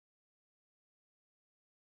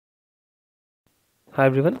Hi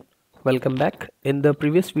everyone, welcome back. In the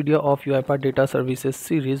previous video of Uipath data services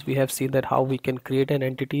series, we have seen that how we can create an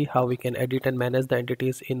entity, how we can edit and manage the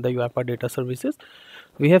entities in the Uipath data services.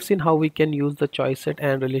 We have seen how we can use the choice set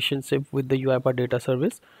and relationship with the Uipath data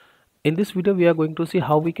service. In this video, we are going to see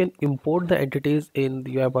how we can import the entities in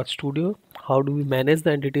the Uipath Studio, how do we manage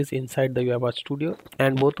the entities inside the Uipath Studio,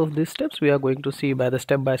 and both of these steps we are going to see by the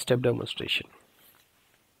step-by-step demonstration.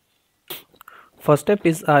 First step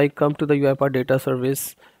is I come to the Uipath data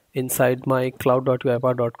service inside my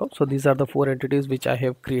cloud.uipath.com. So these are the four entities which I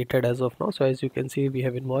have created as of now. So as you can see, we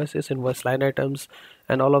have invoices, invoice line items,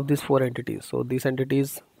 and all of these four entities. So these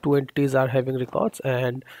entities, two entities are having records,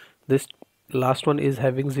 and this last one is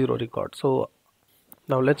having 0 records. So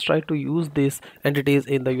now let's try to use these entities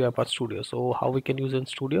in the Uipath Studio. So how we can use in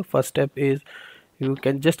Studio? First step is you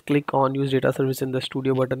can just click on use data service in the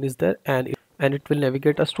Studio button is there, and it will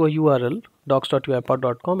navigate us to a URL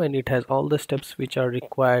docs.uipath.com, and it has all the steps which are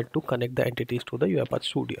required to connect the entities to the Uipath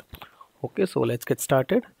Studio. Okay, so let's get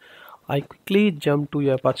started. I quickly jump to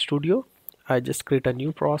Uipath Studio. I just create a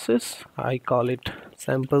new process. I call it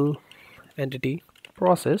sample entity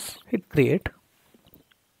process. Hit create.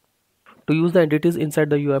 To use the entities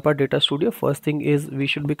inside the Uipath data studio, first thing is we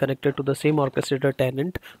should be connected to the same orchestrator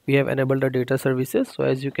tenant. We have enabled the data services. So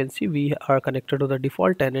as you can see, we are connected to the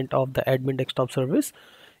default tenant of the admin desktop service.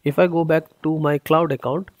 If I go back to my cloud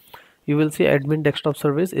account, you will see admin desktop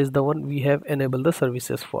service is the one we have enabled the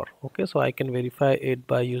services for. Okay, so I can verify it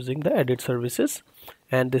by using the edit services,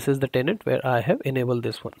 and this is the tenant where I have enabled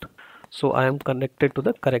this one. So I am connected to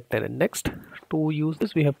the correct tenant. Next, to use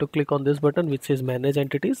this, we have to click on this button which says manage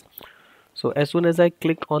entities. So as soon as I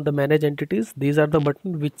click on the manage entities, these are the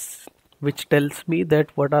button which tells me that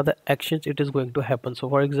what are the actions it is going to happen. So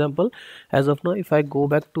for example, as of now, if I go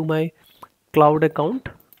back to my cloud account,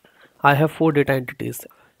 I have 4 data entities,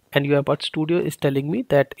 and Uipath Studio is telling me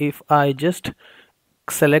that if I just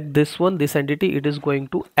select this one, this entity, it is going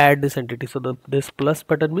to add this entity. So this plus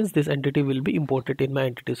button means this entity will be imported in my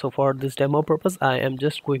entity. So for this demo purpose, I am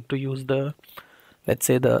just going to use the, let's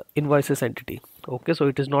say, the invoices entity. Okay, so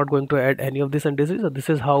it is not going to add any of these entities. So this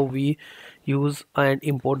is how we use and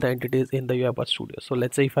import the entities in the Uipath Studio. So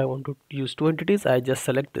let's say if I want to use 2 entities, I just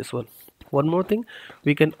select this one. One more thing,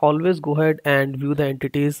 we can always go ahead and view the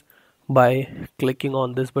entities by clicking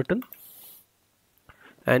on this button,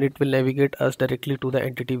 and it will navigate us directly to the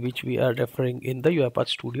entity which we are referring in the Uipath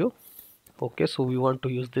Studio. Okay, so we want to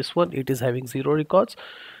use this one. It is having 0 records,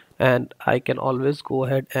 and I can always go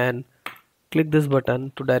ahead and click this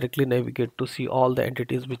button to directly navigate to see all the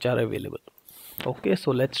entities which are available. Okay,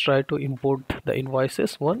 so let's try to import the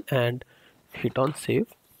invoices one and hit on save.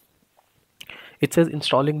 It says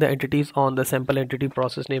installing the entities on the sample entity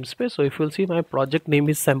process namespace. So if you'll see, my project name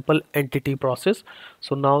is sample entity process.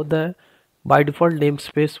 So now the by default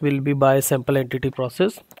namespace will be by sample entity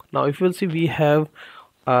process. Now if you'll see, we have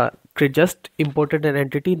just imported an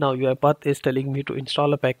entity. Now Uipath is telling me to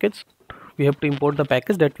install a package. We have to import the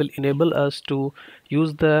package that will enable us to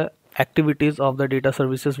use the activities of the data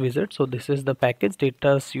services wizard. So this is the package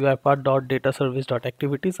data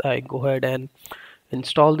uipath.dataservice.activities. I go ahead and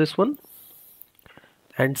install this one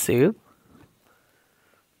and save.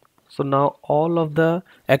 So now all of the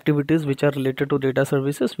activities which are related to data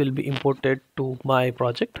services will be imported to my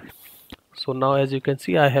project. So now as you can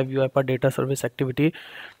see, I have Uipath data service activity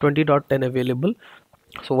 20.10 available.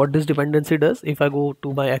 So what this dependency does, if I go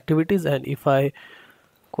to my activities and if I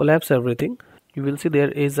collapse everything, you will see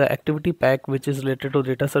there is an activity pack which is related to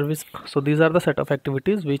data service. So these are the set of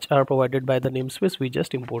activities which are provided by the namespace we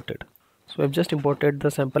just imported. So I've just imported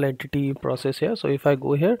the sample entity process here. So if I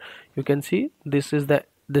go here, you can see this is the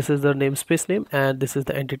namespace name, and this is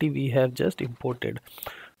the entity we have just imported.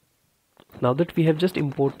 Now that we have just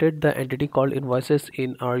imported the entity called invoices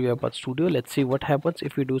in our Uipath Studio, let's see what happens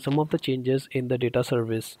if we do some of the changes in the data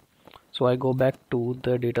service. So I go back to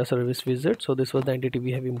the data service wizard. So this was the entity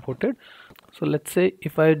we have imported. So let's say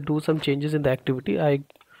if I do some changes in the activity, I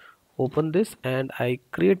open this and I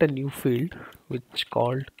create a new field which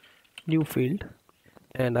called new field,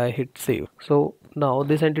 and I hit save. So now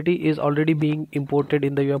this entity is already being imported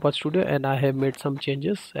in the Uipath Studio, and I have made some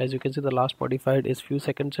changes. As you can see, the last modified is few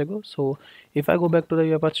seconds ago. So if I go back to the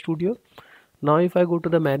Uipath Studio, now if I go to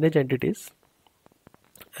the manage entities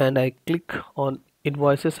and I click on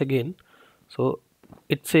invoices again, so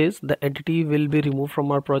it says the entity will be removed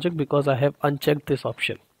from our project because I have unchecked this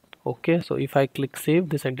option. Okay, so if I click save,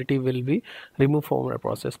 this entity will be removed from our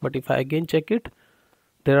process. But if I again check it,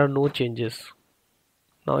 there are no changes.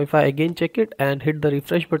 Now if I again check it and hit the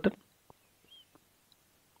refresh button,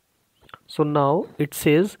 So now it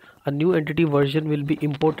says a new entity version will be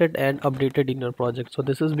imported and updated in your project. So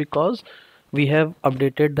this is because we have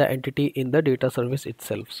updated the entity in the data service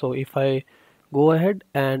itself. So if I go ahead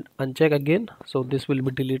and uncheck again, so this will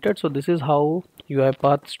be deleted. So this is how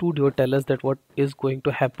UiPath Studio tell us that what is going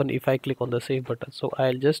to happen if I click on the save button. So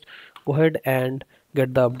I'll just go ahead and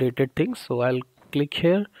get the updated things. So I'll click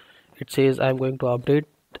here. It says I'm going to update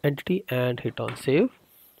entity and hit on save.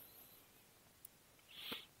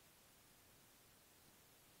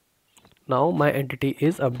 Now my entity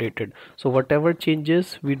is updated. So whatever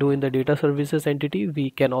changes we do in the data services entity, we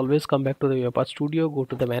can always come back to the UiPath Studio, go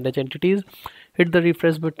to the manage entities, hit the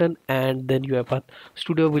refresh button, and then UiPath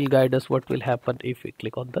Studio will guide us what will happen if we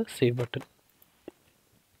click on the save button.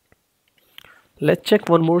 Let's check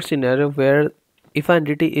one more scenario where if an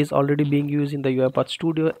entity is already being used in the UiPath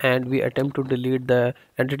Studio and we attempt to delete the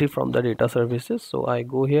entity from the data services. So I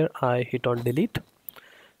go here, I hit on delete,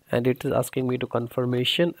 and it is asking me to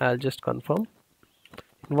confirmation. I'll just confirm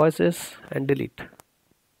invoices and delete.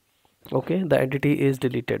 Okay, the entity is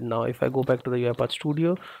deleted. Now if I go back to the UiPath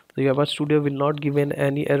Studio, the UiPath Studio will not give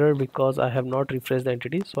any error because I have not refreshed the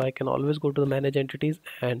entity. So I can always go to the manage entities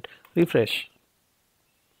and refresh.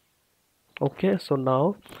 Okay, so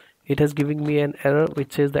now it has given me an error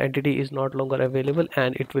which says the entity is not longer available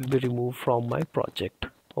and it will be removed from my project.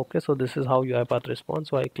 Okay, so this is how UiPath responds.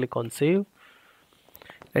 So I click on save.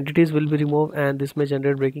 Entities will be removed and this may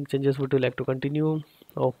generate breaking changes. Would you like to continue?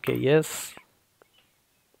 Okay, yes.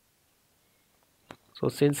 So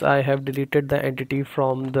since I have deleted the entity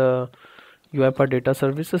from the UiPath data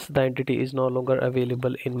services, the entity is no longer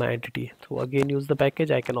available in my entity. So again, use the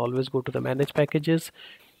package. I can always go to the manage packages,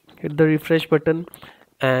 hit the refresh button,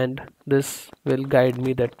 and this will guide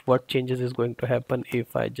me that what changes is going to happen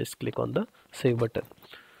if I just click on the save button.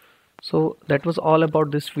 So that was all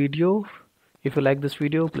about this video. If you like this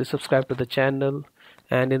video, please subscribe to the channel,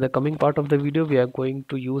 and in the coming part of the video we are going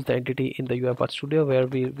to use the entity in the UiPath Studio where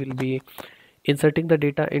we will be inserting the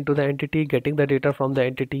data into the entity, getting the data from the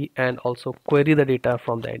entity, and also query the data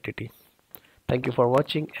from the entity. Thank you for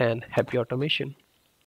watching and happy automation.